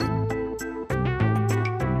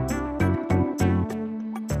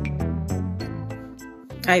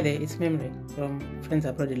Hi there, it's Memory from Friends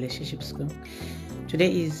Abroad Relationship School. Today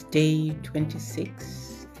is day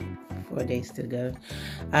 26, 4 days to go,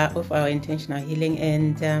 of our intentional healing,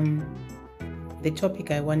 and the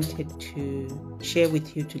topic I wanted to share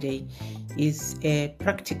with you today is a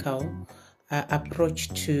practical approach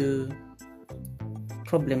to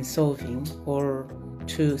problem solving or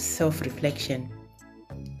to self-reflection.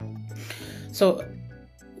 So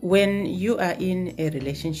when you are in a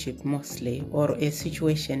relationship mostly, or a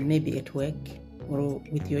situation maybe at work or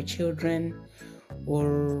with your children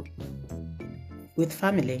or with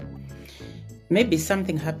family, maybe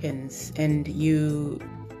something happens and you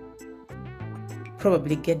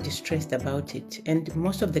probably get distressed about it. And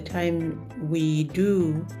most of the time we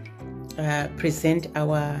do present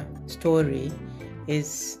our story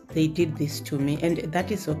as they did this to me, and that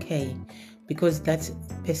is okay because that's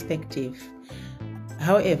perspective.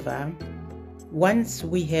 However, once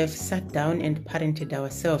we have sat down and parented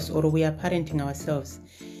ourselves, or we are parenting ourselves,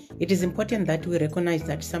 it is important that we recognize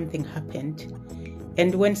that something happened.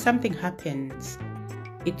 And when something happens,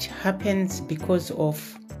 it happens because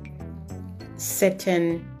of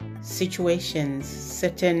certain situations,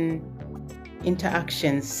 certain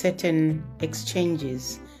interactions, certain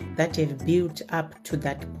exchanges that have built up to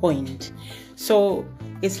that point. So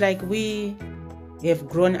it's like we have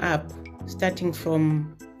grown up starting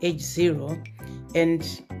from age 0,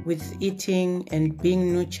 and with eating and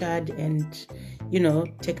being nurtured and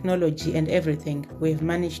technology and everything, we've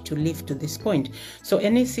managed to live to this point. So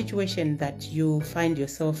any situation that you find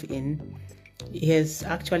yourself in has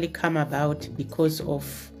actually come about because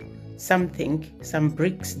of something, some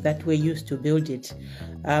bricks that were used to build it.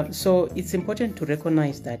 So it's important to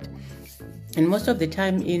recognize that. And most of the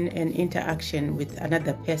time in an interaction with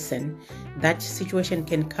another person, that situation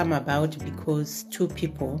can come about because two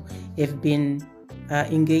people have been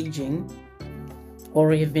engaging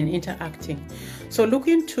or have been interacting. So look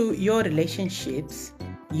into your relationships,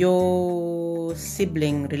 your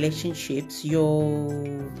sibling relationships,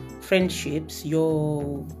 your friendships,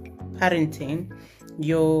 your parenting,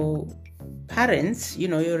 your parents,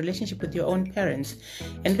 your relationship with your own parents,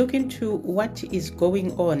 and look into what is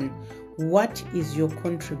going on. What is your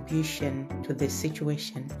contribution to the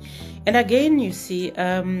situation? And again, you see,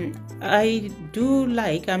 I'm a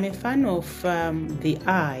fan of the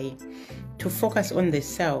I, to focus on the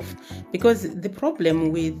self, because the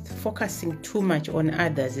problem with focusing too much on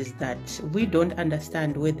others is that we don't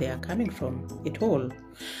understand where they are coming from at all.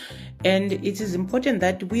 And it is important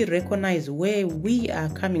that we recognize where we are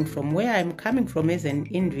coming from, where I'm coming from as an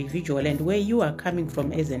individual and where you are coming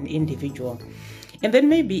from as an individual. And then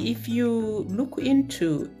maybe if you look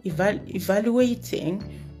into evaluating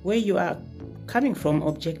where you are coming from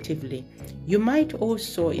objectively, you might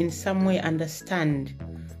also in some way understand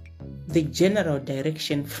the general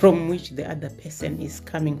direction from which the other person is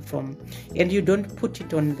coming from, and you don't put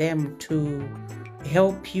it on them to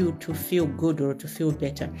help you to feel good or to feel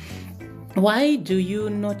better. Why do you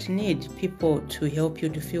not need people to help you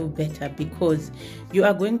to feel better? Because you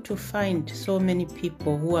are going to find so many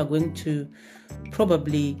people who are going to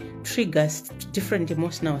probably trigger different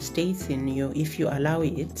emotional states in you if you allow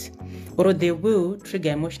it, or they will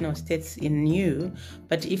trigger emotional states in you.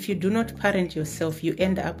 But if you do not parent yourself, you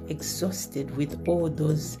end up exhausted with all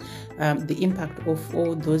those, the impact of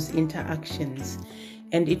all those interactions.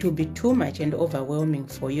 And it will be too much and overwhelming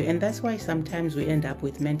for you. And that's why sometimes we end up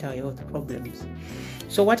with mental health problems.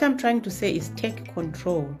 So what I'm trying to say is take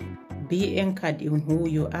control. Be anchored in who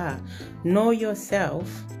you are. Know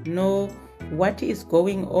yourself. Know what is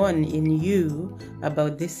going on in you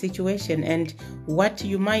about this situation and what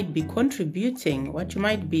you might be contributing, what you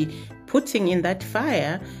might be putting in that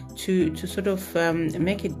fire to sort of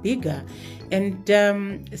make it bigger, and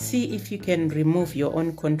see if you can remove your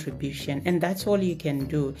own contribution. And that's all you can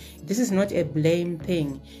do. This is not a blame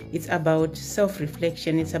thing. It's about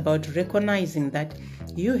self-reflection. It's about recognizing that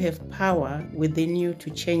you have power within you to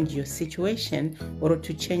change your situation or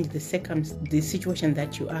to change the situation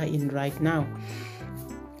that you are in right now.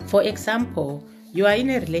 For example, you are in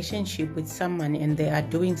a relationship with someone and they are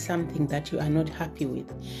doing something that you are not happy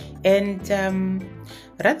with. And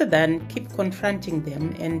rather than keep confronting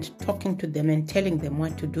them and talking to them and telling them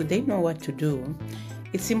what to do, they know what to do.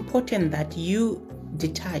 It's important that you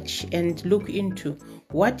detach and look into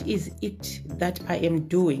what is it that I am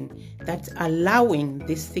doing that's allowing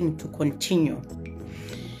this thing to continue.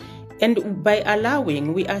 And by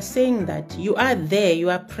allowing, we are saying that you are there, you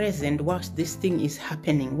are present whilst this thing is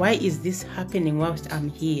happening. Why is this happening whilst I'm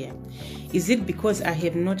here? Is it because I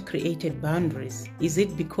have not created boundaries? Is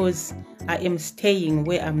it because I am staying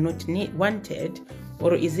where I'm not wanted?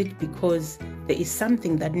 Or is it because there is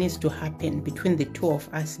something that needs to happen between the two of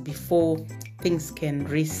us before things can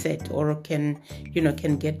reset or can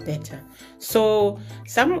get better. So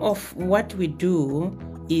some of what we do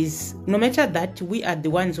is, no matter that we are the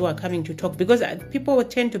ones who are coming to talk, because people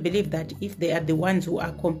tend to believe that if they are the ones who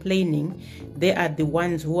are complaining, they are the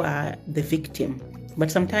ones who are the victim. But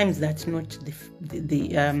sometimes that's not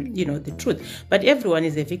the truth. But everyone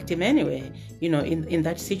is a victim anyway, in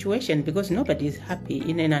that situation, because nobody is happy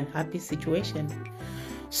in an unhappy situation.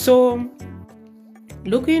 So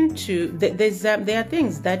look into there are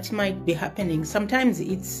things that might be happening. Sometimes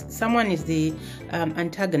it's someone is the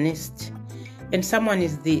antagonist and someone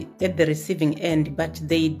is at the receiving end, but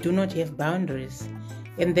they do not have boundaries.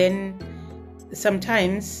 And then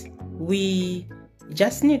sometimes we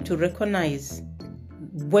just need to recognize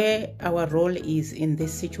where our role is in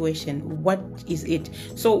this situation. What is it?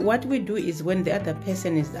 So what we do is, when the other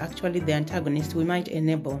person is actually the antagonist, we might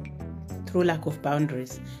enable through lack of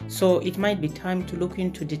boundaries. So it might be time to look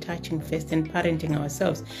into detaching first and parenting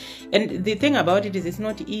ourselves. And the thing about it is, it's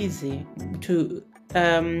not easy to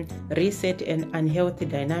reset an unhealthy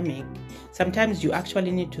dynamic. Sometimes you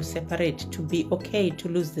actually need to separate to be okay to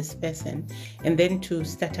lose this person, and then to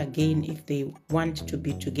start again if they want to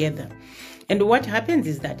be together. And what happens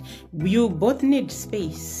is that you both need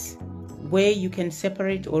space where you can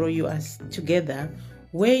separate, or you are together,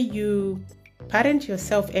 where you parent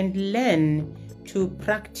yourself and learn to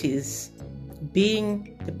practice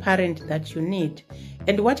being the parent that you need.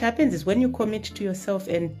 And what happens is, when you commit to yourself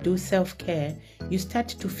and do self-care, you start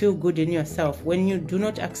to feel good in yourself. When you do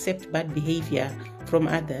not accept bad behavior from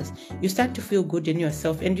others, you start to feel good in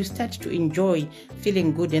yourself, and you start to enjoy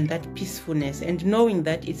feeling good and that peacefulness and knowing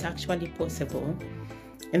that it's actually possible.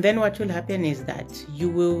 And then what will happen is that you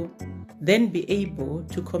will then be able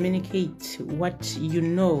to communicate what you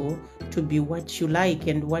know to be what you like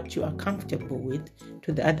and what you are comfortable with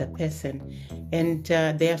to the other person, and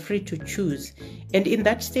they are free to choose. And in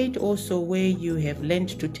that state also, where you have learned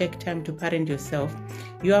to take time to parent yourself,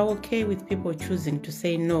 you are okay with people choosing to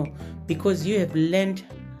say no, because you have learned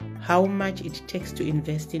how much it takes to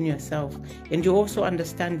invest in yourself, and you also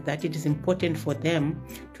understand that it is important for them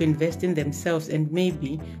to invest in themselves and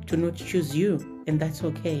maybe to not choose you, and that's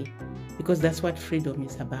okay, because that's what freedom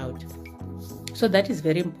is about. So that is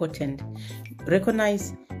very important.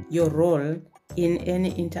 Recognize your role in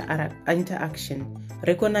any interaction.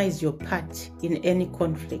 Recognize your part in any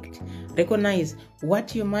conflict. Recognize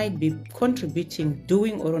what you might be contributing,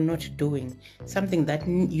 doing or not doing, something that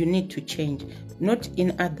you need to change, not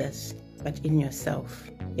in others, but in yourself.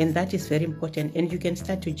 And that is very important, and you can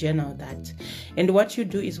start to journal that. And what you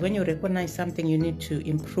do is, when you recognize something you need to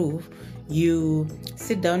improve, you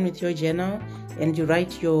sit down with your journal and you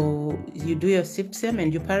do your SIPSEM,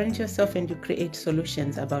 and you parent yourself, and you create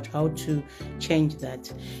solutions about how to change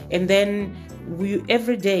that. And then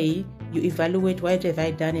every day you evaluate, what have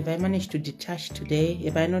I done? If I managed to detach today,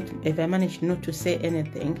 if I managed not to say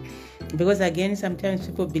anything, because again, sometimes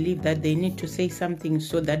people believe that they need to say something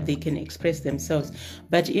so that they can express themselves.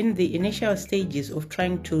 But in the initial stages of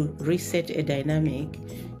trying to reset a dynamic,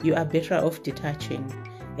 you are better off detaching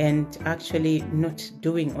and actually not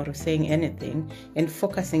doing or saying anything, and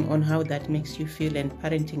focusing on how that makes you feel and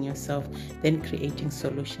parenting yourself, then creating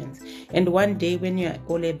solutions. And one day, when you are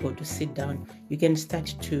all able to sit down, you can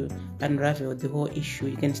start to unravel the whole issue.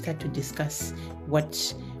 You can start to discuss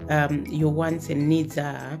what your wants and needs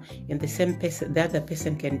are, and the other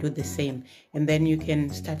person can do the same. And then you can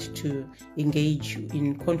start to engage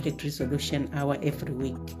in conflict resolution hour every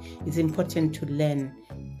week. It's important to learn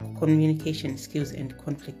communication skills and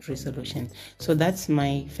conflict resolution. So that's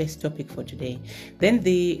my first topic for today. Then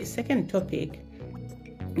the second topic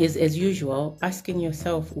is, as usual, asking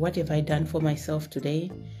yourself, what have I done for myself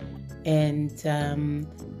today? And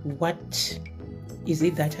what is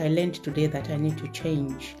it that I learned today that I need to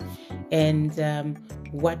change? And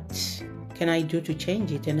what can I do to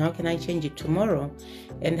change it? And how can I change it tomorrow?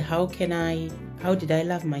 And how did I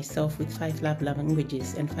love myself with 5 love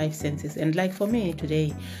languages and 5 senses? And like for me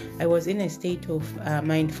today, I was in a state of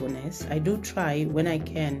mindfulness. I do try when I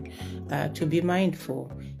can to be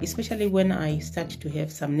mindful, especially when I start to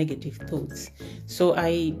have some negative thoughts. So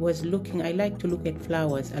I like to look at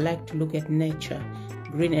flowers. I like to look at nature,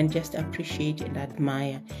 green, and just appreciate and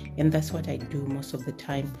admire. And that's what I do most of the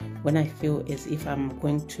time when I feel as if I'm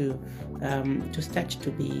going to start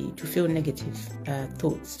to feel negative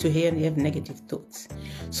thoughts, to have negative thoughts.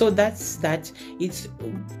 So that's that. It's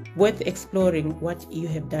worth exploring what you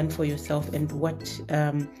have done for yourself and what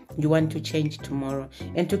you want to change tomorrow,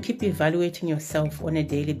 and to keep evaluating yourself on a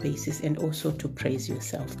daily basis, and also to praise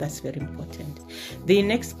yourself. That's very important. The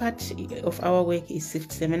next part of our work is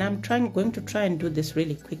SIFT-SEM, and I'm going to try and do this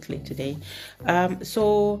really quickly today.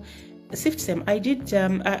 So SIFT-SEM, I did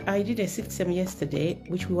a SIFT-SEM yesterday,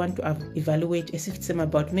 which we want to evaluate a SIFT-SEM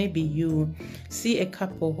about maybe you see a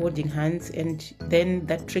couple holding hands, and then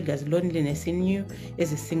that triggers loneliness in you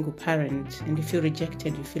as a single parent, and you feel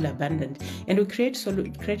rejected, you feel abandoned. And we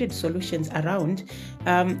created solutions around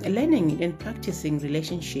learning and practicing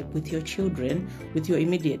relationship with your children, with your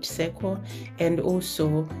immediate circle, and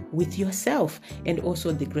also with yourself, and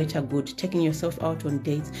also the greater good, taking yourself out on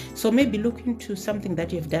dates. So maybe look into something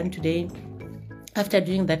that you've done today. After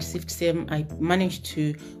doing that SIFT-SEM, I managed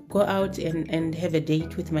to go out and have a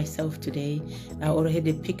date with myself today, or had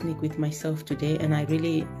a picnic with myself today, and I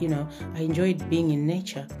really, I enjoyed being in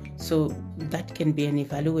nature. So that can be an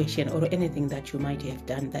evaluation, or anything that you might have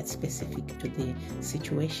done that's specific to the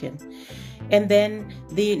situation. And then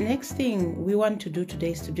the next thing we want to do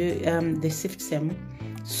today is to do the SIFT-SEM.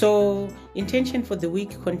 So intention for the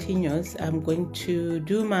week continues. I'm going to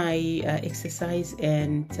do my exercise,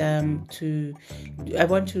 and I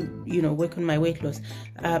want to work on my weight loss.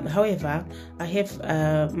 However, I have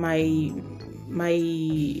my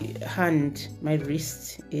hand, my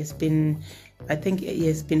wrist I think it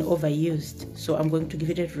has been overused, so I'm going to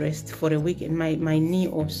give it a rest for a week, and my knee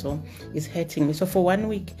also is hurting me. So for 1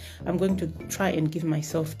 week, I'm going to try and give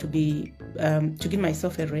myself a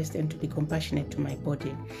rest, and to be compassionate to my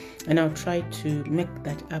body, and I'll try to make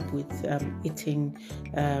that up with eating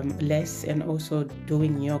less, and also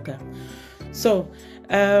doing yoga. So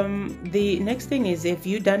the next thing is, if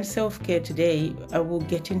you've done self-care today, I will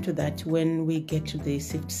get into that when we get to the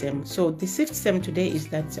SIFT-SEM. So the SIFT-SEM today is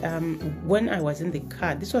that when I was in the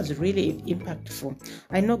car, this was really impactful.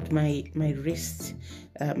 I knocked my wrist,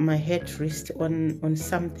 my head wrist on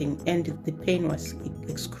something, and the pain was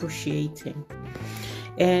excruciating.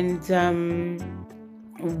 And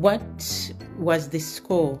what was the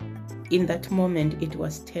score? In that moment, it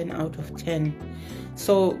was 10 out of 10.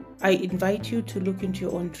 So I invite you to look into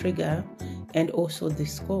your own trigger and also the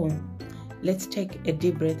score. Let's take a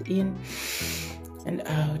deep breath in and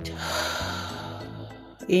out.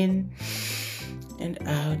 In and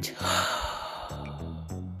out.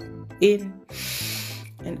 In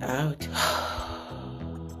and out.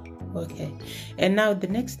 Okay. And now the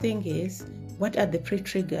next thing is, what are the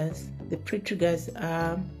pre-triggers? The pre-triggers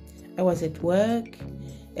are, I was at work,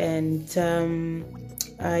 and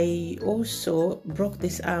I also broke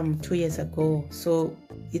this arm 2 years ago, so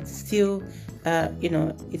it's still,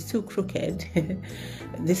 it's still crooked.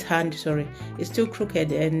 This hand, sorry, it's still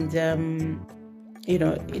crooked, and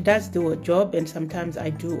it does do a job, and sometimes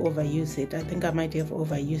I do overuse it. I think I might have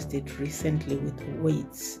overused it recently with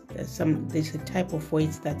weights. There's a type of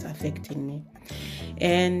weights that's affecting me,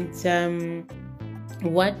 and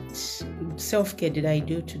what self-care did I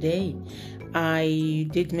do today? I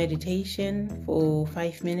did meditation for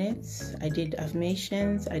 5 minutes. I did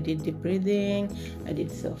affirmations. I did deep breathing. I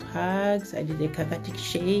did self-hugs. I did a cathartic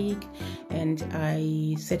shake, and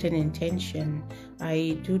I set an intention.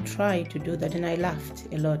 I do try to do that, and I laughed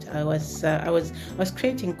a lot. I was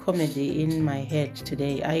creating comedy in my head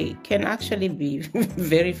today. I can actually be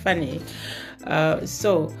very funny.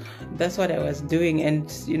 So that's what I was doing,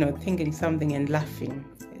 and thinking something and laughing.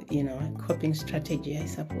 Coping strategy, I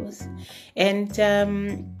suppose. And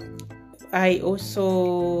I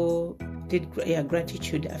also did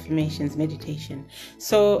gratitude, affirmations, meditation.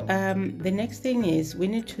 So the next thing is, we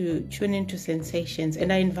need to tune into sensations,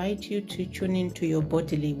 and I invite you to tune into your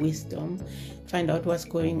bodily wisdom, find out what's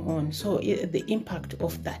going on. So the impact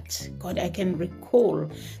of that, God, I can recall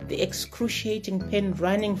the excruciating pain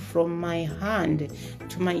running from my hand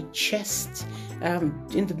to my chest,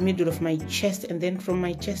 in the middle of my chest, and then from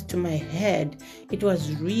my chest to my head. It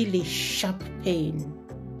was really sharp pain,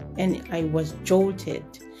 and I was jolted.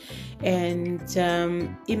 And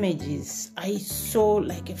images, I saw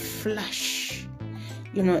like a flash,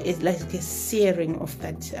 it's like a searing of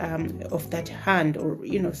that hand,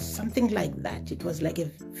 or something like that. It was like a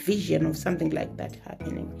vision of something like that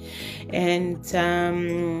happening. And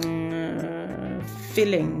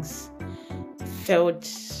feelings, felt,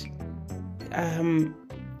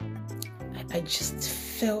 I just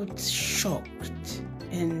felt shocked,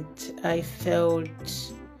 and I felt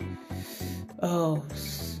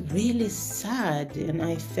really sad, and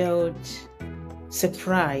I felt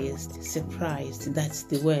surprised, that's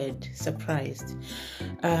the word, surprised,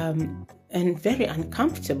 and very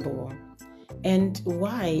uncomfortable. And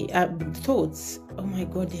why? Thoughts, oh my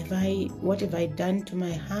God, what have I done to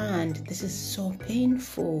my hand? This is so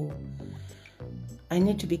painful. I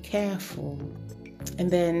need to be careful.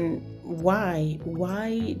 And then why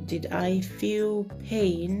did I feel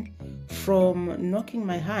pain from knocking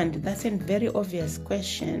my hand? That's a very obvious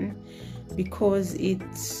question, because it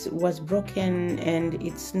was broken and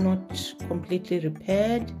it's not completely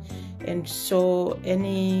repaired, and so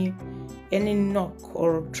any knock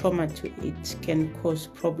or trauma to it can cause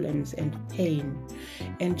problems and pain.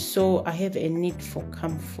 And so I have a need for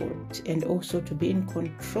comfort and also to be in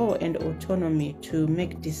control and autonomy to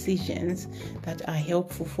make decisions that are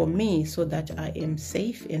helpful for me, so that I am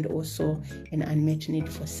safe, and also an unmet need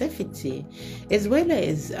for safety, as well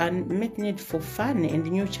as unmet need for fun and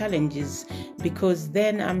new challenges, because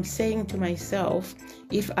then I'm saying to myself,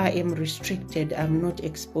 if I am restricted, I'm not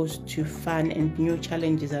exposed to fun and new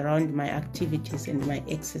challenges around my activities and my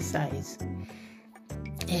exercise.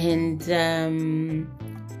 And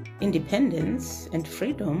independence and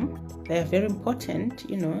freedom, they are very important,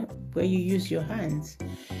 where you use your hands.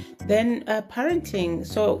 Then parenting.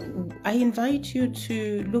 So I invite you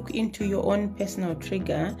to look into your own personal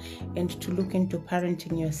trigger and to look into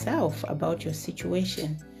parenting yourself about your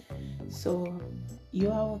situation. So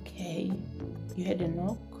you are okay. You had a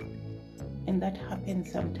knock, and that happens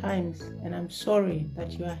sometimes, and I'm sorry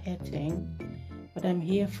that you are hurting, but I'm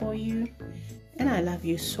here for you, and I love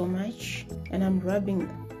you so much. And I'm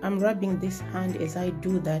rubbing this hand as I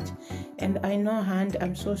do that, and I know, hand,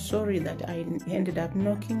 I'm so sorry that I ended up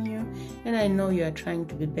knocking you, and I know you are trying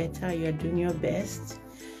to be better, you are doing your best.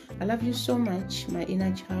 I love you so much, my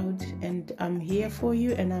inner child, and I'm here for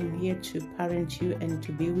you, and I'm here to parent you and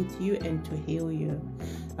to be with you and to heal you.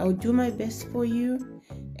 I will do my best for you,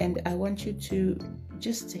 and I want you to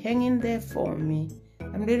just hang in there for me.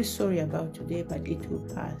 I'm really sorry about today, but it will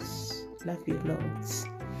pass. Love you loads.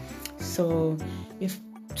 So you've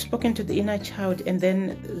spoken to the inner child, and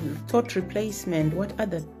then thought replacement. What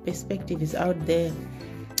other perspective is out there?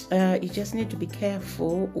 You just need to be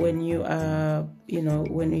careful when you are,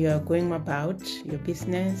 when you are going about your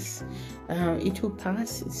business. It will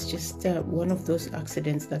pass. It's just one of those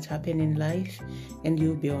accidents that happen in life, and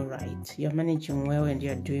you'll be all right. You're managing well and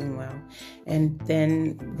you're doing well. And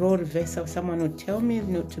then role reversal, someone would tell me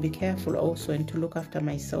to be careful also, and to look after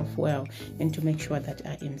myself well, and to make sure that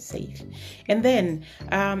I am safe. And then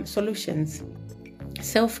solutions.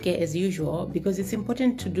 Self-care as usual, because it's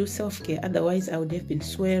important to do self-care, otherwise I would have been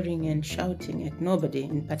swearing and shouting at nobody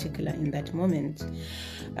in particular in that moment.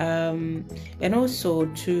 And also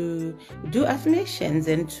to do affirmations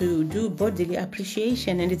and to do bodily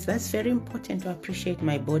appreciation, and that's very important, to appreciate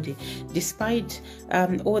my body. Despite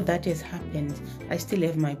all that has happened, I still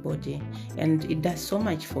have my body, and it does so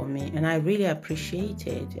much for me, and I really appreciate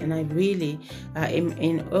it, and I really am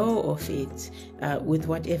in awe of it, with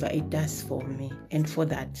whatever it does for me, and for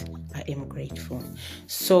that I am grateful.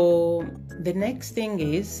 So the next thing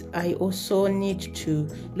is, I also need to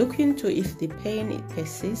look into, if the pain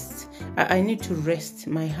persists, I need to rest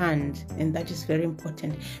my hand, and that is very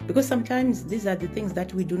important, because sometimes these are the things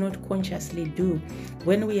that we do not consciously do.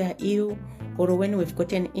 When we are ill, or when we've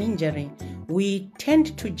got an injury, we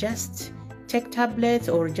tend to just take tablets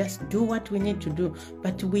or just do what we need to do,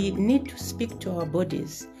 but we need to speak to our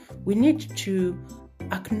bodies. We need to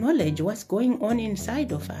acknowledge what's going on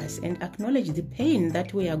inside of us, and acknowledge the pain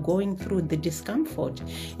that we are going through, the discomfort,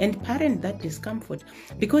 and parent that discomfort.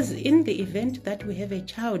 Because in the event that we have a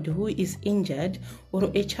child who is injured,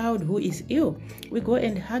 or a child who is ill, we go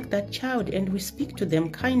and hug that child, and we speak to them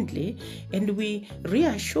kindly, and we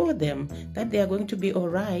reassure them that they are going to be all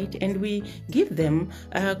right, and we give them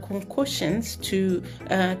concoctions to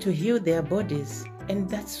heal their bodies. And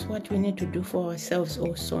that's what we need to do for ourselves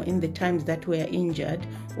also in the times that we are injured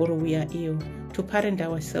or we are ill, to parent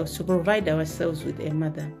ourselves, to provide ourselves with a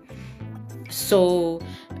mother. So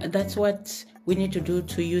that's what we need to do,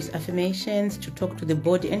 to use affirmations, to talk to the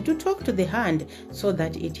body, and to talk to the hand, so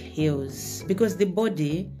that it heals, because the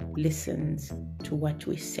body listens to what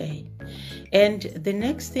we say. And the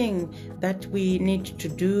next thing that we need to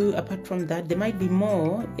do, apart from that, there might be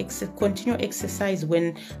more, continue exercise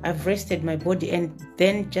when I've rested my body, and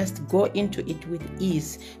then just go into it with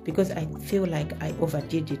ease, because I feel like I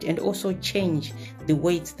overdid it, and also change the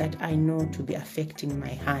weights that I know to be affecting my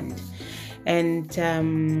hand. And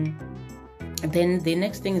Then the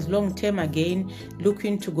next thing is long term again, look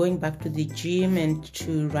into going back to the gym and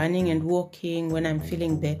to running and walking when I'm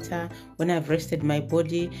feeling better, when I've rested my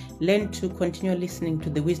body. Learn to continue listening to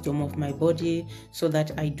the wisdom of my body so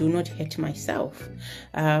that I do not hurt myself.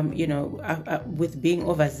 With being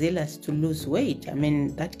overzealous to lose weight, I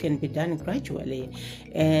mean, that can be done gradually.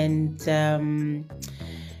 And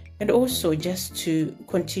also just to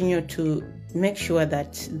continue to make sure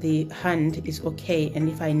that the hand is okay, and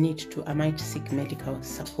if I need to, I might seek medical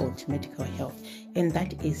support, medical help. And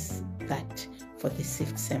that is that for the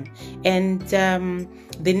 6th sem. And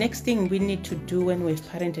the next thing we need to do when we've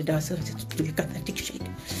parented ourselves is to do a cathartic shake.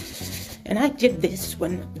 And I did this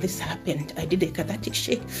when this happened. I did a cathartic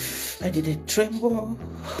shake. I did a tremble.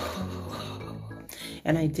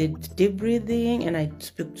 And I did deep breathing, and I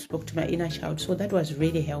spoke to my inner child. So that was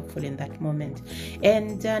really helpful in that moment.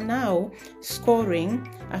 And now, scoring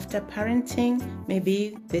after parenting,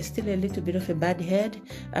 maybe there's still a little bit of a bad head.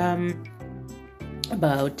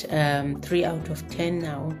 About 3 out of 10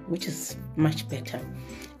 now, which is much better.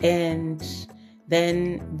 And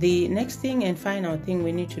then the next thing and final thing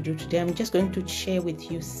we need to do today, I'm just going to share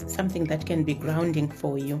with you something that can be grounding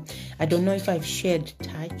for you. I don't know if I've shared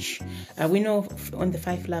touch. We know on the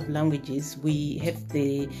 5 love languages, we have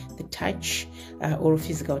the touch or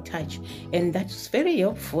physical touch. And that's very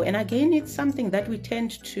helpful. And again, it's something that we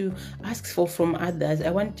tend to ask for from others. I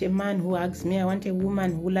want a man who hugs me. I want a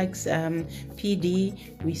woman who likes PD.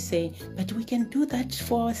 We say, but we can do that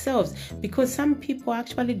for ourselves, because some people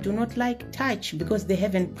actually do not like touch because they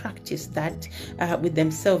haven't practiced that with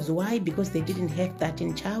themselves. Why? Because they didn't have that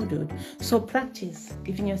in childhood. So practice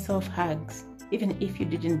giving yourself hugs. Even if you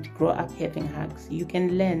didn't grow up having hugs, you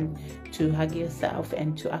can learn to hug yourself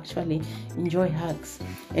and to actually enjoy hugs.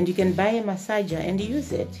 And you can buy a massager and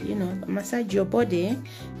use it, massage your body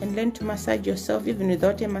and learn to massage yourself. Even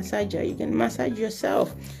without a massager, you can massage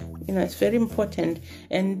yourself. It's very important.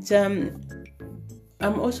 And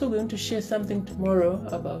I'm also going to share something tomorrow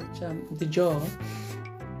about the jaw,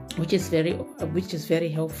 which is very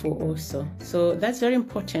helpful also. So that's very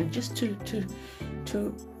important, just to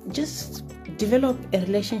just develop a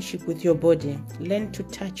relationship with your body. Learn to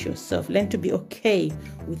touch yourself. Learn to be okay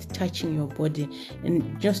with touching your body,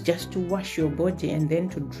 and just to wash your body and then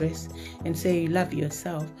to dress and say you love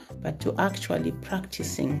yourself, but to actually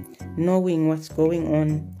practicing knowing what's going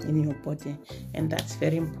on in your body. And that's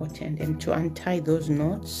very important. And to untie those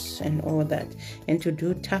knots and all that, and to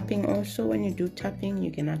do tapping also. When you do tapping, you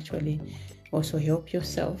can actually also help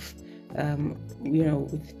yourself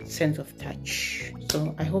with sense of touch.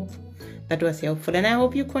 So I hope that was helpful, and I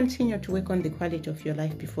hope you continue to work on the quality of your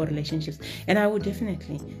life before relationships. And I will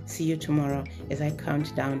definitely see you tomorrow as I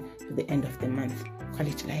count down to the end of the month.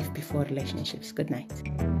 Quality life before relationships. Good night.